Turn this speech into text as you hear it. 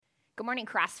Good morning,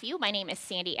 Crossview. My name is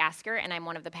Sandy Asker, and I'm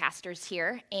one of the pastors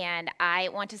here. And I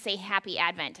want to say happy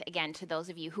Advent again to those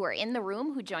of you who are in the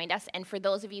room who joined us, and for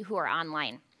those of you who are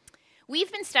online.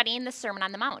 We've been studying the Sermon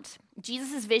on the Mount,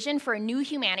 Jesus' vision for a new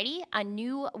humanity, a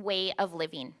new way of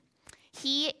living.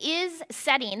 He is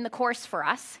setting the course for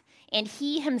us, and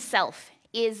he himself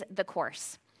is the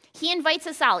course. He invites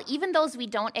us all, even those we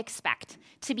don't expect,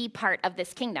 to be part of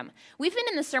this kingdom. We've been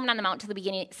in the Sermon on the Mount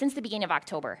since the beginning of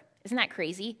October. Isn't that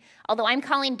crazy? Although I'm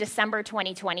calling December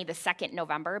 2020 the second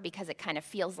November because it kind of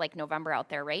feels like November out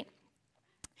there, right?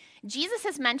 Jesus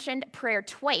has mentioned prayer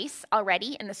twice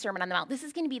already in the Sermon on the Mount. This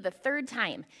is going to be the third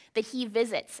time that he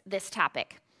visits this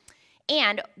topic.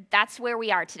 And that's where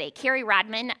we are today. Carrie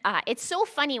Rodman, it's so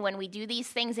funny when we do these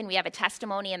things and we have a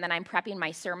testimony and then I'm prepping my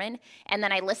sermon and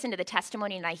then I listen to the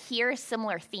testimony and I hear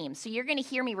similar themes. So you're going to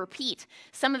hear me repeat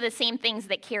some of the same things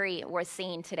that Carrie was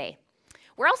saying today.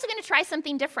 We're also going to try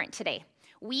something different today.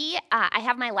 I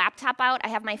have my laptop out, I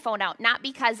have my phone out, not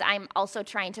because I'm also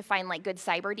trying to find like good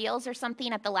cyber deals or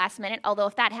something at the last minute, although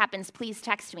if that happens, please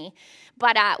text me.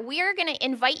 But we're going to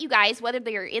invite you guys, whether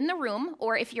you're in the room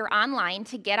or if you're online,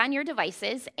 to get on your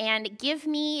devices and give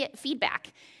me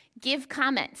feedback, give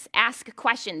comments, ask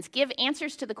questions, give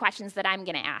answers to the questions that I'm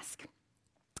going to ask.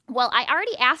 Well, I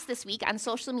already asked this week on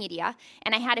social media,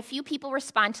 and I had a few people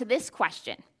respond to this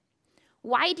question.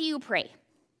 Why do you pray?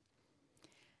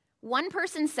 One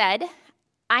person said,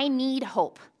 I need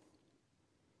hope.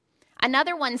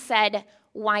 Another one said,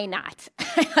 why not?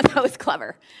 I thought that was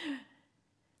clever.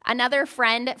 Another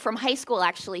friend from high school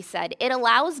actually said, it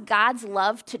allows God's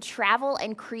love to travel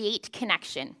and create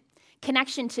connection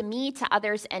to me, to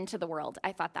others, and to the world.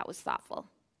 I thought that was thoughtful.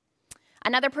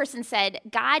 Another person said,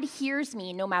 God hears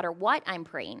me no matter what I'm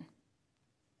praying.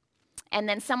 And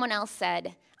then someone else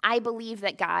said, I believe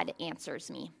that God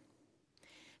answers me.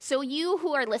 So you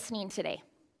who are listening today,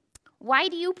 why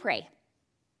do you pray?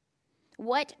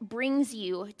 What brings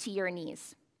you to your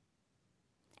knees?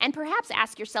 And perhaps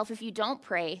ask yourself, if you don't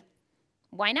pray,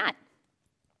 why not?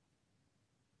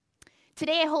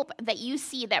 Today, I hope that you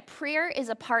see that prayer is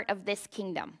a part of this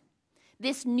kingdom,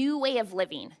 this new way of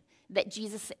living that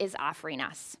Jesus is offering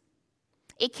us.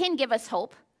 It can give us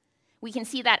hope. We can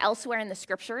see that elsewhere in the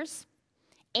scriptures.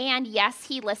 And yes,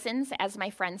 he listens, as my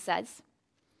friend says.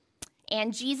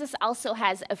 And Jesus also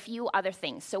has a few other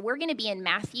things. So we're going to be in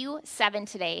Matthew 7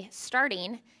 today,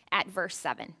 starting at verse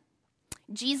 7.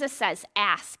 Jesus says,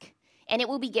 ask, and it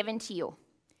will be given to you.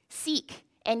 Seek,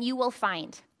 and you will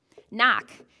find.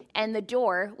 Knock, and the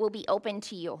door will be opened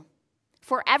to you.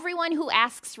 For everyone who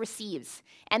asks receives,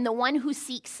 and the one who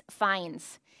seeks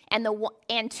finds. And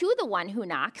to the one who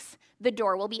knocks, the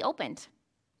door will be opened.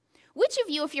 Which of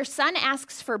you, if your son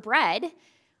asks for bread,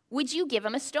 would you give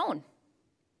him a stone?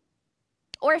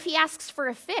 Or if he asks for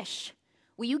a fish,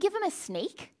 will you give him a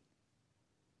snake?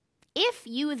 If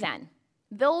you then,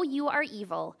 though you are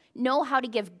evil, know how to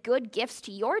give good gifts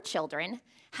to your children,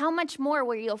 how much more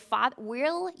will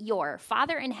your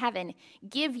Father in heaven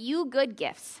give you good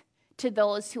gifts to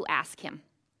those who ask him?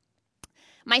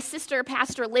 My sister,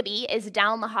 Pastor Libby, is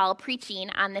down the hall preaching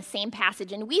on the same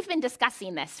passage, and we've been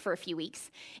discussing this for a few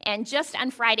weeks. And just on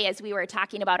Friday, as we were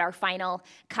talking about our final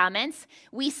comments,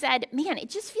 we said, man, it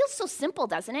just feels so simple,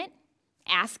 doesn't it?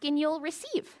 Ask and you'll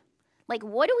receive. Like,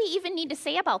 what do we even need to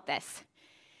say about this?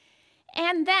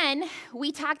 And then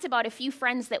we talked about a few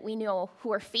friends that we know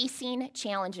who are facing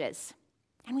challenges.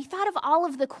 And we thought of all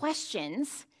of the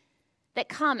questions that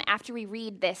come after we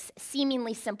read this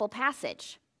seemingly simple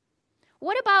passage.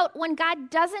 What about when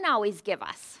God doesn't always give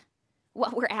us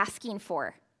what we're asking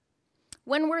for?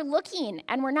 When we're looking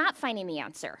and we're not finding the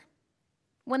answer?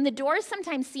 When the doors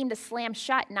sometimes seem to slam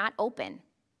shut, not open?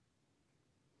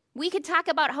 We could talk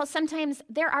about how sometimes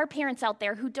there are parents out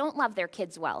there who don't love their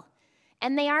kids well,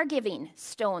 and they are giving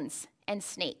stones and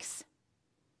snakes.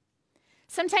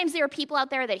 Sometimes there are people out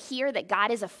there that hear that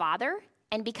God is a father,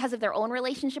 and because of their own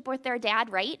relationship with their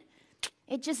dad, right?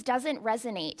 It just doesn't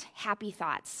resonate happy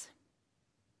thoughts.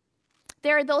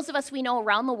 There are those of us we know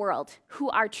around the world who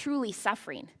are truly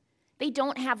suffering. They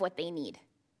don't have what they need.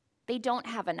 They don't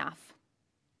have enough.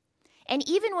 And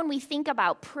even when we think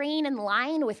about praying in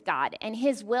line with God and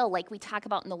his will, like we talk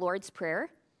about in the Lord's Prayer,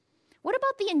 what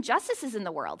about the injustices in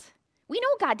the world? We know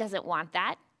God doesn't want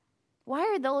that. Why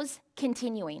are those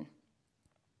continuing?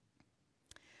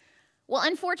 Well,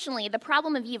 unfortunately, the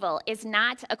problem of evil is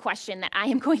not a question that I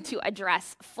am going to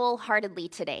address full-heartedly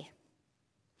today.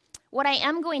 What I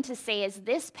am going to say is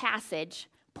this passage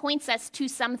points us to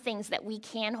some things that we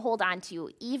can hold on to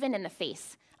even in the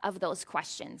face of those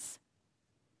questions.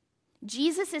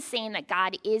 Jesus is saying that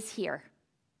God is here.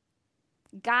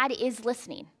 God is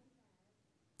listening.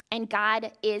 and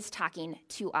God is talking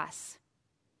to us.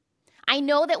 I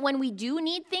know that when we do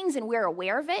need things and we're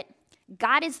aware of it,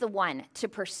 God is the one to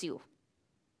pursue.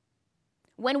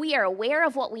 When we are aware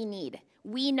of what we need,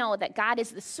 we know that God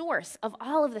is the source of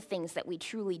all of the things that we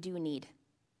truly do need.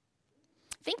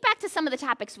 Think back to some of the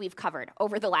topics we've covered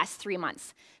over the last 3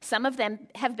 months. Some of them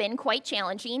have been quite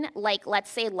challenging, like,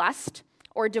 let's say, lust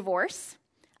or divorce,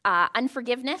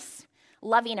 unforgiveness,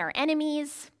 loving our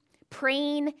enemies,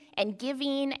 praying and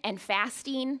giving and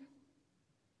fasting,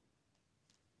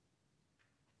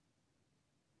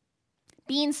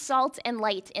 being salt and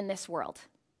light in this world.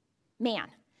 Man,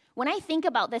 when I think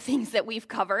about the things that we've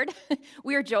covered,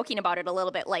 we were joking about it a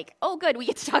little bit, like, oh, good, we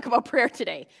get to talk about prayer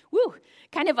today. Woo,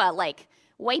 kind of a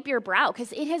wipe your brow,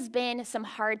 because it has been some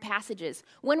hard passages.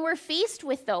 When we're faced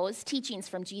with those teachings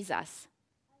from Jesus,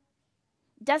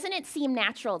 doesn't it seem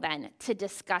natural then to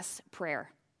discuss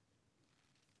prayer?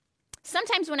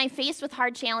 Sometimes when I'm faced with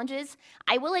hard challenges,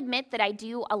 I will admit that I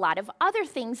do a lot of other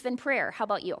things than prayer. How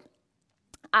about you?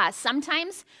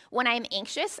 Sometimes when I'm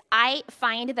anxious, I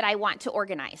find that I want to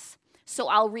organize. So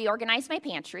I'll reorganize my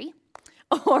pantry,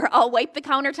 or I'll wipe the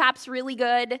countertops really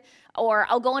good, or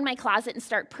I'll go in my closet and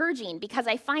start purging because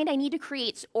I find I need to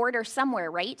create order somewhere,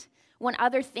 right? When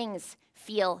other things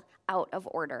feel out of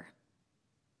order.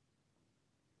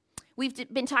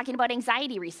 We've been talking about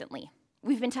anxiety recently.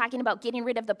 We've been talking about getting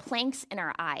rid of the planks in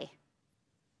our eye.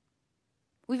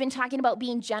 We've been talking about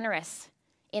being generous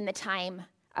in the time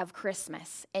of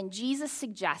Christmas. And Jesus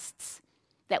suggests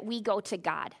that we go to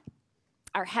God,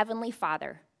 our Heavenly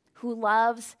Father, who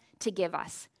loves to give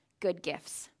us good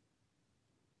gifts.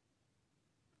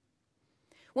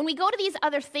 When we go to these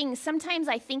other things, sometimes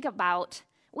I think about,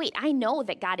 wait, I know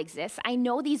that God exists. I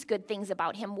know these good things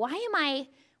about him. Why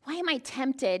am I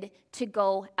tempted to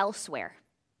go elsewhere?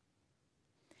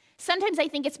 Sometimes I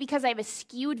think it's because I have a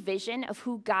skewed vision of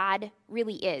who God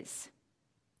really is.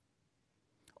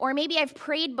 Or maybe I've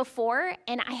prayed before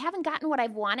and I haven't gotten what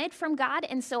I've wanted from God,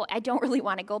 and so I don't really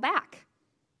want to go back.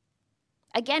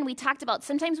 Again, we talked about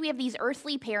sometimes we have these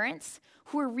earthly parents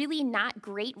who are really not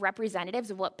great representatives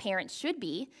of what parents should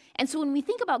be. And so when we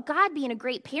think about God being a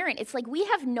great parent, it's like we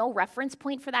have no reference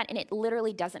point for that, and it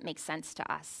literally doesn't make sense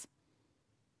to us.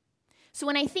 So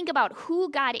when I think about who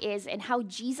God is and how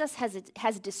Jesus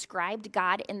has described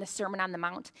God in the Sermon on the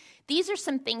Mount, these are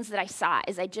some things that I saw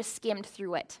as I just skimmed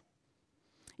through it.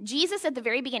 Jesus, at the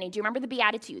very beginning, do you remember the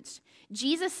Beatitudes?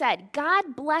 Jesus said,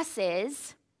 God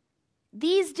blesses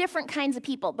these different kinds of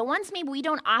people, the ones maybe we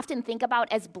don't often think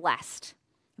about as blessed,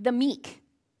 the meek,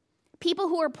 people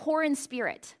who are poor in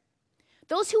spirit,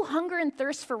 those who hunger and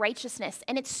thirst for righteousness.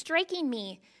 And it's striking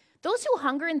me, those who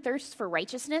hunger and thirst for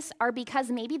righteousness are because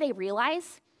maybe they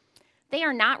realize they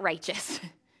are not righteous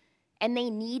and they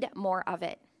need more of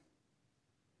it.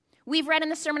 We've read in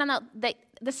the Sermon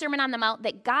on the Mount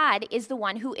that God is the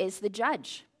one who is the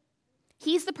judge.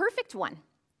 He's the perfect one.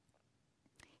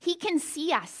 He can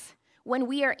see us when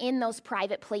we are in those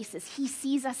private places. He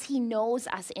sees us. He knows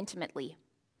us intimately.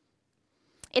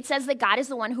 It says that God is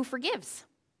the one who forgives.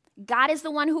 God is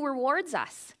the one who rewards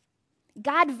us.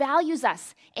 God values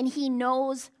us, and he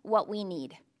knows what we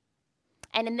need.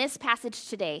 And in this passage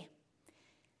today,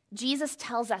 Jesus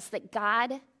tells us that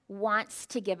God wants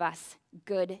to give us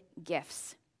good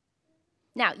gifts.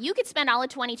 Now, you could spend all of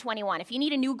 2021, if you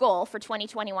need a new goal for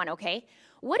 2021, okay?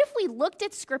 What if we looked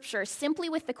at Scripture simply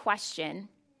with the question,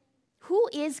 who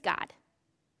is God?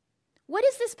 What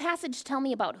does this passage tell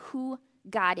me about who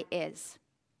God is?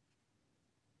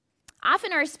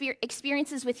 Often our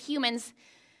experiences with humans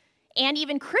and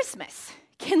even Christmas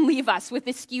can leave us with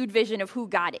a skewed vision of who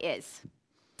God is.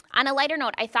 On a lighter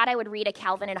note, I thought I would read a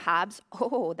Calvin and Hobbes.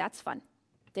 Oh, that's fun.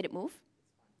 Did it move?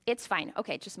 It's fine.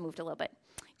 Okay, it just moved a little bit.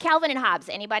 Calvin and Hobbes,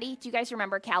 anybody? Do you guys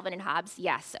remember Calvin and Hobbes?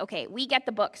 Yes. Okay, we get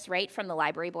the books, right, from the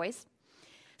library boys.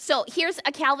 So here's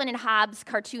a Calvin and Hobbes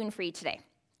cartoon for you today.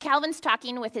 Calvin's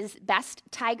talking with his best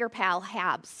tiger pal,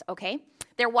 Hobbes, okay?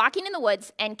 They're walking in the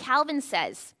woods, and Calvin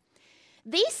says,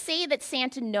 they say that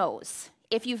Santa knows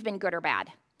if you've been good or bad.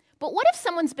 But what if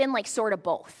someone's been like sort of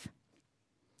both?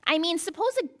 I mean,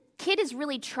 suppose a kid has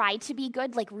really tried to be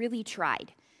good, like really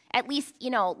tried. At least,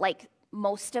 like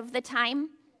most of the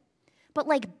time. But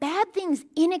like bad things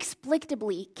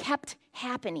inexplicably kept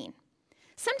happening.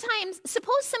 Sometimes,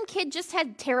 suppose some kid just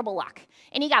had terrible luck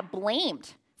and he got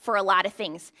blamed for a lot of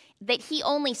things that he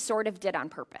only sort of did on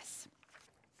purpose.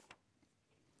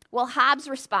 Well, Hobbes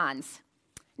responds,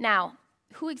 now,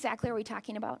 who exactly are we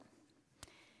talking about?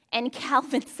 And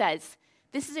Calvin says,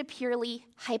 this is a purely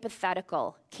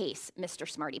hypothetical case, Mr.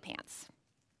 Smarty Pants.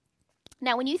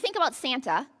 Now, when you think about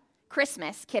Santa,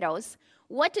 Christmas, kiddos,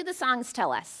 what do the songs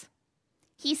tell us?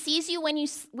 He sees you when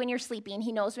you're sleeping.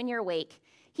 He knows when you're awake.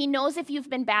 He knows if you've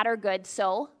been bad or good,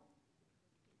 so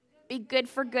be good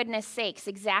for goodness sakes.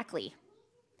 Exactly.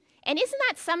 And isn't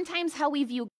that sometimes how we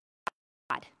view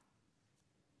God?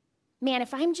 Man,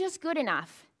 if I'm just good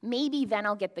enough, maybe then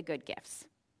I'll get the good gifts.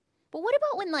 But what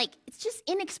about when, it's just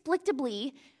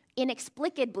inexplicably,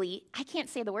 I can't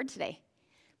say the word today,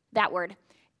 that word,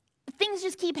 things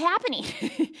just keep happening.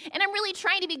 And I'm really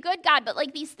trying to be good, God, but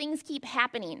these things keep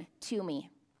happening to me.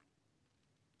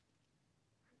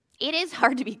 It is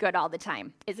hard to be good all the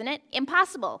time, isn't it?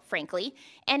 Impossible, frankly.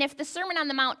 And if the Sermon on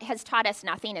the Mount has taught us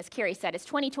nothing, as Carrie said, as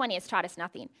 2020 has taught us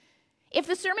nothing, if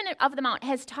the Sermon of the Mount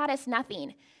has taught us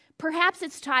nothing, perhaps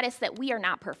it's taught us that we are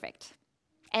not perfect.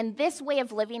 And this way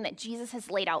of living that Jesus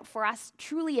has laid out for us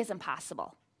truly is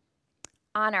impossible.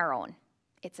 On our own,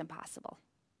 it's impossible.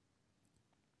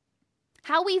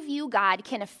 How we view God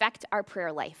can affect our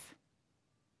prayer life.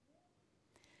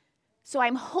 So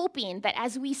I'm hoping that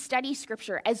as we study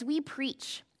Scripture, as we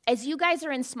preach, as you guys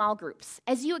are in small groups,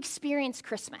 as you experience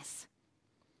Christmas,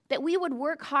 that we would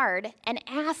work hard and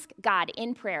ask God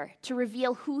in prayer to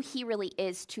reveal who He really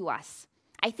is to us.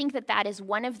 I think that is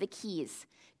one of the keys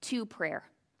to prayer.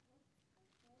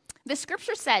 The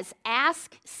Scripture says,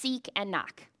 ask, seek, and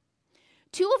knock.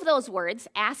 Two of those words,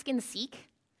 ask and seek,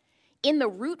 in the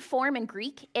root form in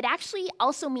Greek, it actually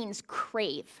also means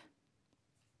crave.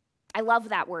 I love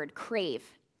that word, crave.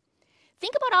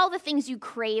 Think about all the things you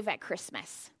crave at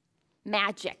Christmas.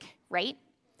 Magic, right?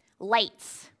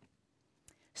 Lights,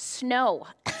 snow.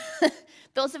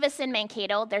 Those of us in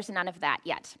Mankato, there's none of that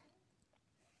yet.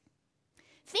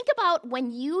 Think about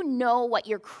when you know what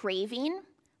you're craving,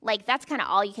 that's kind of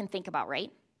all you can think about,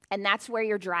 right? And that's where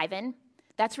you're driving.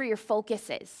 That's where your focus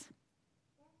is.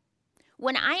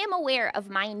 When I am aware of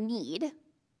my need,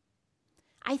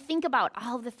 I think about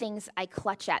all the things I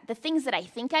clutch at, the things that I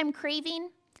think I'm craving,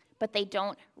 but they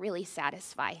don't really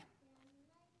satisfy.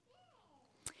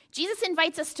 Jesus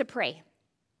invites us to pray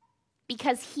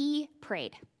because He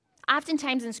prayed.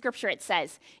 Oftentimes in Scripture it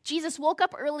says, Jesus woke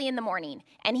up early in the morning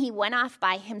and He went off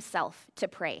by Himself to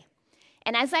pray.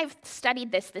 And as I've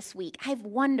studied this week, I've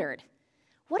wondered,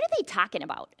 what are they talking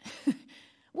about?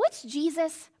 What's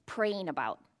Jesus praying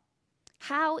about?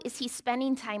 How is He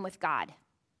spending time with God?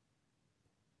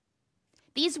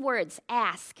 These words,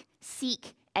 ask,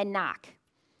 seek, and knock.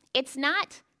 It's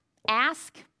not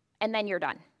ask and then you're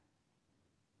done.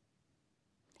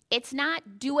 It's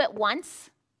not do it once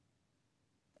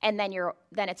and then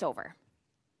it's over.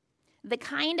 The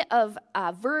kind of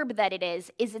verb that it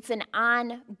is it's an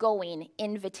ongoing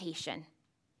invitation.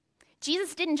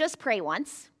 Jesus didn't just pray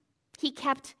once. He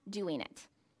kept doing it.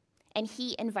 And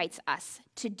He invites us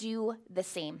to do the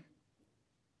same.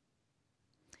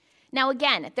 Now,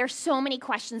 again, there's so many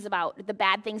questions about the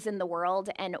bad things in the world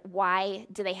and why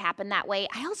do they happen that way.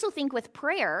 I also think with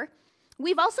prayer,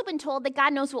 we've also been told that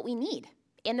God knows what we need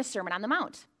in the Sermon on the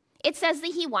Mount. It says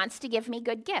that He wants to give me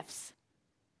good gifts.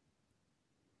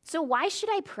 So why should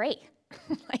I pray?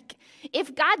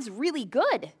 If God's really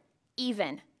good,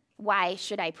 even, why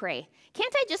should I pray?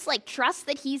 Can't I just trust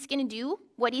that He's going to do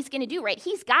what He's going to do, right?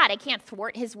 He's God. I can't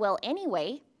thwart His will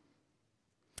anyway.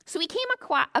 So we came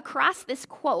across this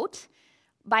quote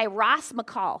by Ross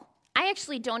McCall. I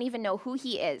actually don't even know who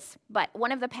he is, but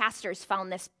one of the pastors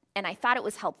found this, and I thought it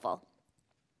was helpful.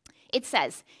 It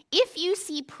says, if you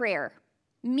see prayer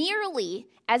merely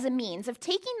as a means of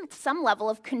taking some level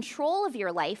of control of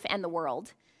your life and the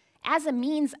world, as a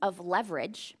means of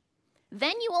leverage,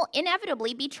 then you will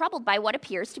inevitably be troubled by what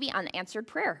appears to be unanswered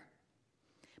prayer.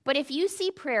 But if you see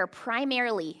prayer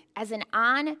primarily as an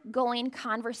ongoing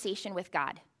conversation with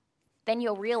God, then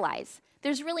you'll realize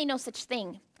there's really no such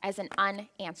thing as an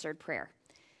unanswered prayer.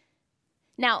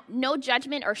 Now, no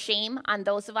judgment or shame on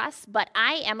those of us, but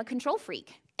I am a control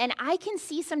freak, and I can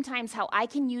see sometimes how I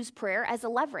can use prayer as a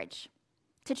leverage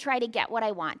to try to get what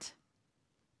I want.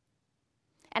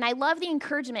 And I love the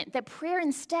encouragement that prayer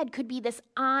instead could be this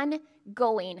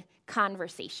ongoing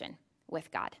conversation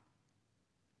with God.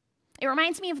 It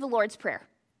reminds me of the Lord's Prayer.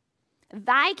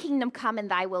 Thy kingdom come and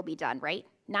thy will be done, right?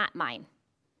 Not mine.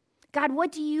 God,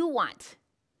 what do you want?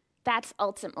 That's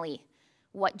ultimately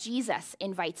what Jesus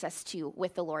invites us to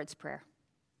with the Lord's Prayer.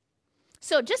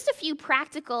 So just a few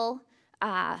practical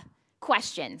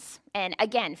questions. And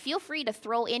again, feel free to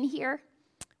throw in here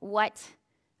what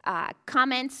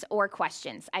comments or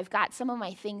questions. I've got some of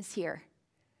my things here.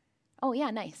 Oh, yeah,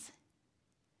 nice.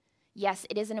 Yes,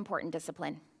 it is an important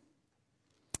discipline.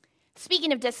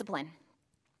 Speaking of discipline,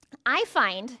 I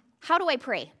find, how do I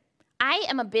pray? I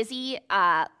am a busy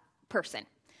person.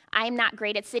 I'm not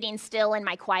great at sitting still in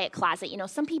my quiet closet. You know,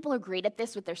 some people are great at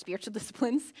this with their spiritual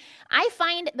disciplines. I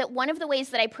find that one of the ways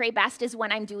that I pray best is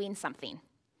when I'm doing something.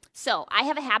 So I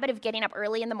have a habit of getting up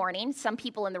early in the morning. Some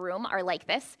people in the room are like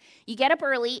this. You get up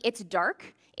early, it's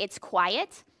dark, it's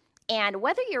quiet, and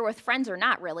whether you're with friends or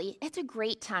not really, it's a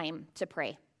great time to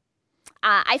pray.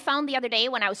 I found the other day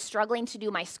when I was struggling to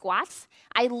do my squats,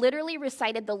 I literally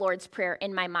recited the Lord's Prayer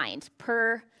in my mind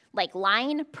per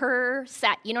line, per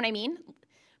set, you know what I mean?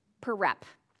 Per rep.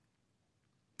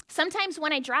 Sometimes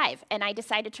when I drive and I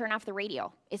decide to turn off the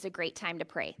radio is a great time to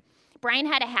pray. Brian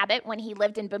had a habit when he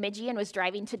lived in Bemidji and was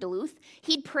driving to Duluth.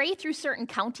 He'd pray through certain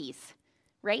counties,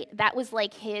 right? That was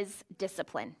like his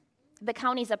discipline. The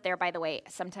counties up there, by the way,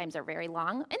 sometimes are very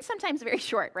long and sometimes very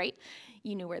short, right?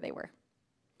 You knew where they were.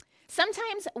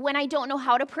 Sometimes when I don't know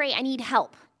how to pray, I need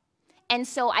help. And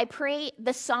so I pray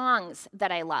the songs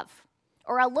that I love.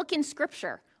 Or I'll look in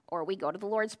Scripture. Or we go to the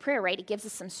Lord's Prayer, right? It gives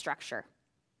us some structure.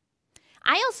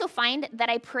 I also find that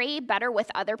I pray better with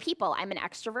other people. I'm an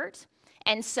extrovert.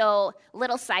 And so,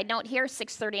 little side note here,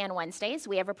 6:30 on Wednesdays,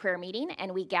 we have a prayer meeting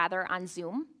and we gather on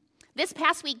Zoom. This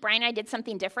past week, Brian and I did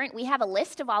something different. We have a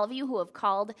list of all of you who have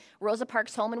called Rosa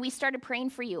Parks home, and we started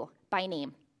praying for you by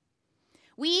name.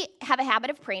 We have a habit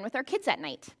of praying with our kids at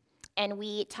night, and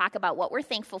we talk about what we're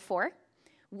thankful for.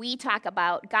 We talk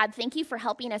about, God, thank you for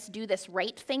helping us do this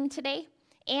right thing today,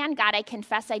 and God, I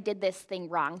confess I did this thing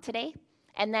wrong today.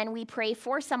 And then we pray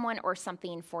for someone or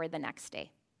something for the next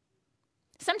day.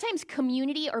 Sometimes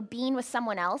community or being with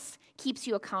someone else keeps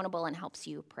you accountable and helps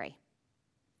you pray.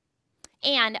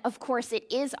 And, of course,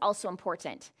 it is also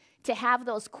important to have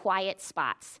those quiet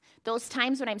spots, those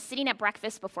times when I'm sitting at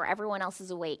breakfast before everyone else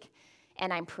is awake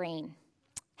and I'm praying,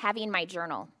 having my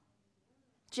journal,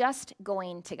 just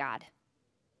going to God.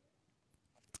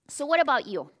 So what about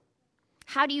you?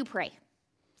 How do you pray?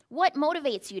 What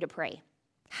motivates you to pray?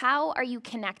 How are you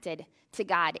connected to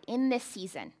God in this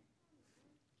season?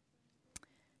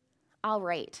 All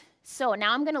right, so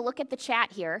now I'm going to look at the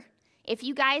chat here. If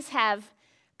you guys have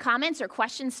comments or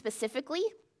questions specifically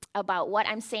about what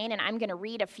I'm saying, and I'm going to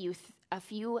read a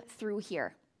few through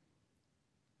here.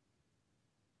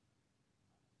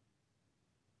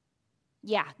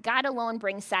 Yeah, God alone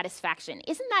brings satisfaction.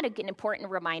 Isn't that an important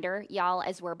reminder, y'all,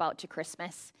 as we're about to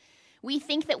Christmas? We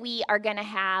think that we are going to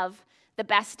have the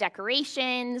best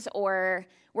decorations, or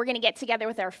we're going to get together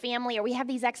with our family, or we have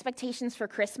these expectations for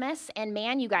Christmas, and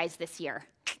man, you guys, this year,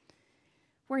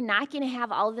 we're not going to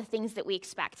have all the things that we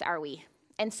expect, are we?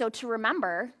 And so to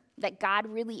remember that God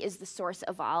really is the source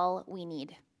of all we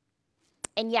need.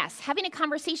 And yes, having a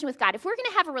conversation with God. If we're going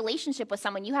to have a relationship with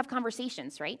someone, you have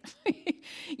conversations, right?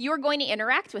 You're going to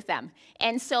interact with them.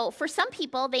 And so for some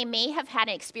people, they may have had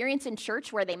an experience in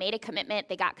church where they made a commitment,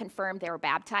 they got confirmed, they were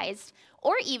baptized,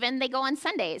 or even they go on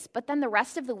Sundays, but then the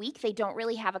rest of the week, they don't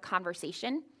really have a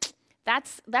conversation.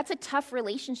 That's a tough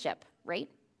relationship, right?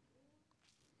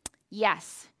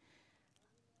 Yes.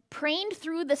 Praying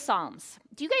through the Psalms.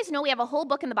 Do you guys know we have a whole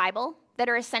book in the Bible that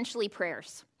are essentially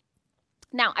prayers?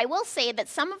 Now, I will say that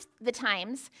some of the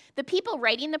times, the people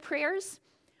writing the prayers,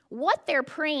 what they're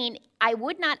praying, I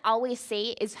would not always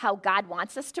say is how God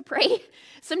wants us to pray.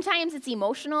 Sometimes it's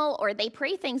emotional, or they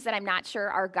pray things that I'm not sure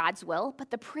are God's will, but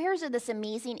the prayers are this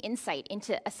amazing insight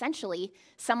into essentially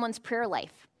someone's prayer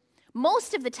life.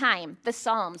 Most of the time, the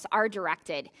Psalms are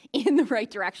directed in the right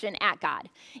direction at God.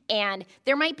 And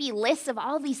there might be lists of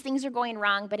all these things are going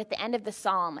wrong, but at the end of the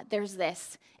Psalm, there's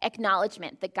this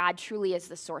acknowledgement that God truly is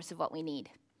the source of what we need.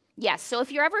 Yes, so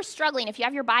if you're ever struggling, if you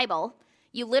have your Bible,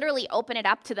 you literally open it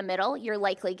up to the middle, you're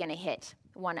likely going to hit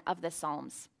one of the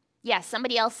Psalms. Yes,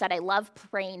 somebody else said, I love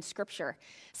praying Scripture.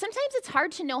 Sometimes it's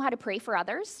hard to know how to pray for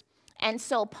others. And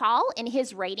so Paul, in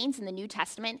his writings in the New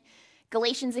Testament,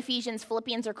 Galatians, Ephesians,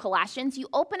 Philippians, or Colossians, you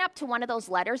open up to one of those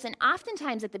letters, and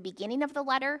oftentimes at the beginning of the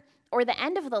letter or the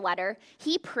end of the letter,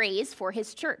 he prays for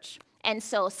his church. And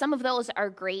so some of those are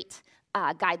great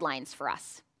guidelines for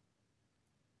us.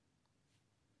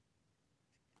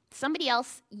 Somebody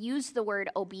else used the word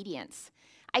obedience.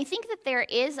 I think that there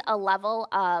is a level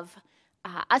of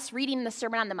us reading the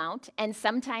Sermon on the Mount and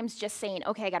sometimes just saying,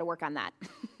 okay, I got to work on that.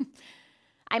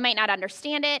 I might not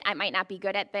understand it. I might not be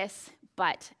good at this.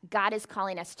 But God is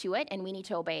calling us to it, and we need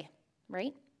to obey,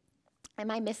 right? Am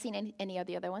I missing any of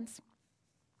the other ones?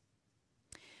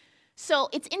 So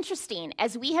it's interesting.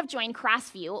 As we have joined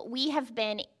Crossview, we have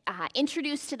been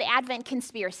introduced to the Advent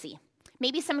conspiracy.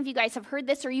 Maybe some of you guys have heard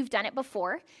this or you've done it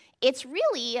before. It's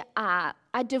really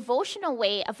a devotional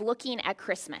way of looking at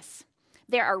Christmas.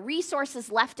 There are resources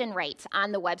left and right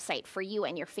on the website for you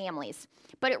and your families.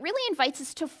 But it really invites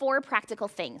us to 4 practical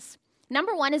things.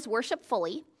 Number 1 is worship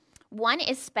fully. 2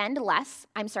 is spend less.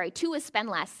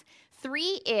 3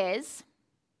 is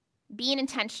being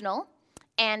intentional.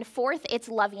 And 4th, it's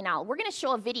loving all. We're going to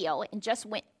show a video in just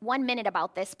 1 minute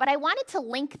about this, but I wanted to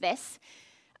link this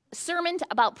sermon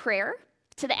about prayer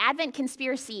to the Advent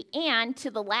conspiracy and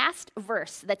to the last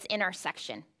verse that's in our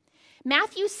section.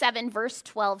 Matthew 7, verse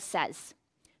 12 says,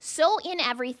 "So in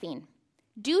everything,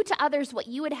 do to others what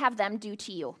you would have them do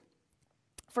to you.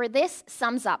 For this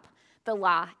sums up the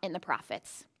law and the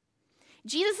prophets."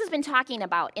 Jesus has been talking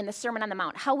about in the Sermon on the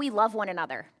Mount how we love one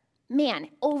another. Man,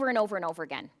 over and over and over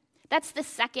again. That's the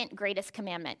second greatest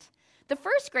commandment. The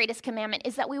first greatest commandment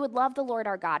is that we would love the Lord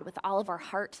our God with all of our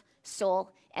heart,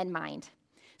 soul, and mind.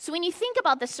 So when you think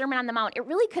about the Sermon on the Mount, it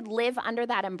really could live under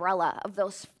that umbrella of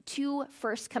those 2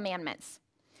 first commandments.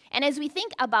 And as we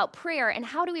think about prayer and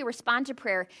how do we respond to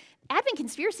prayer, Advent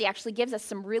Conspiracy actually gives us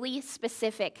some really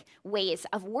specific ways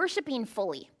of worshiping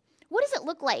fully. What does it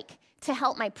look like to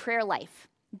help my prayer life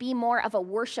be more of a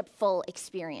worshipful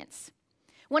experience?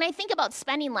 When I think about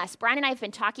spending less, Brian and I have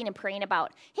been talking and praying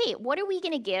about, hey, what are we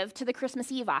going to give to the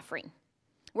Christmas Eve offering?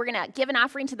 We're going to give an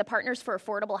offering to the Partners for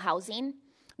Affordable Housing.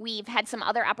 We've had some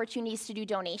other opportunities to do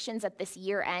donations at this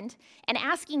year end, and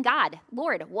asking God,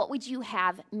 Lord, what would you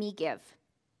have me give?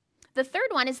 The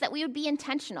third one is that we would be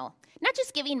intentional, not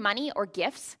just giving money or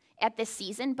gifts at this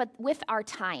season, but with our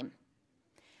time.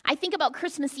 I think about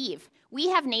Christmas Eve. We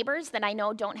have neighbors that I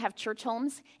know don't have church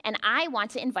homes, and I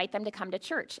want to invite them to come to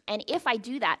church. And if I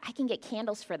do that, I can get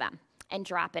candles for them and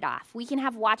drop it off. We can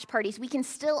have watch parties. We can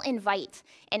still invite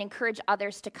and encourage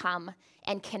others to come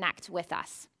and connect with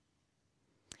us.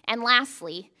 And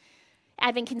lastly,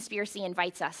 Advent Conspiracy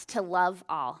invites us to love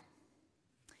all.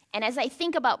 And as I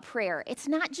think about prayer, it's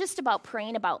not just about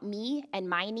praying about me and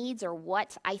my needs or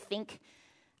what I think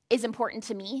is important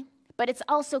to me, but it's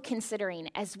also considering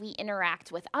as we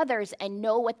interact with others and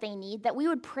know what they need, that we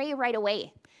would pray right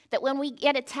away. That when we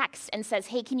get a text and says,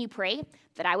 hey, can you pray?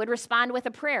 That I would respond with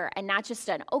a prayer and not just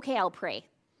an, okay, I'll pray.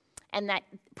 And that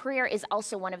prayer is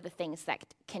also one of the things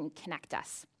that can connect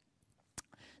us.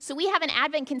 So we have an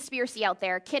Advent Conspiracy out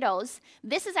there, kiddos.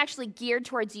 This is actually geared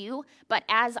towards you, but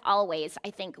as always, I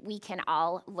think we can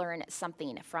all learn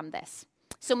something from this.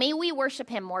 So may we worship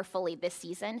him more fully this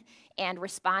season and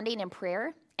responding in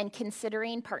prayer and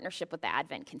considering partnership with the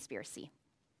Advent Conspiracy.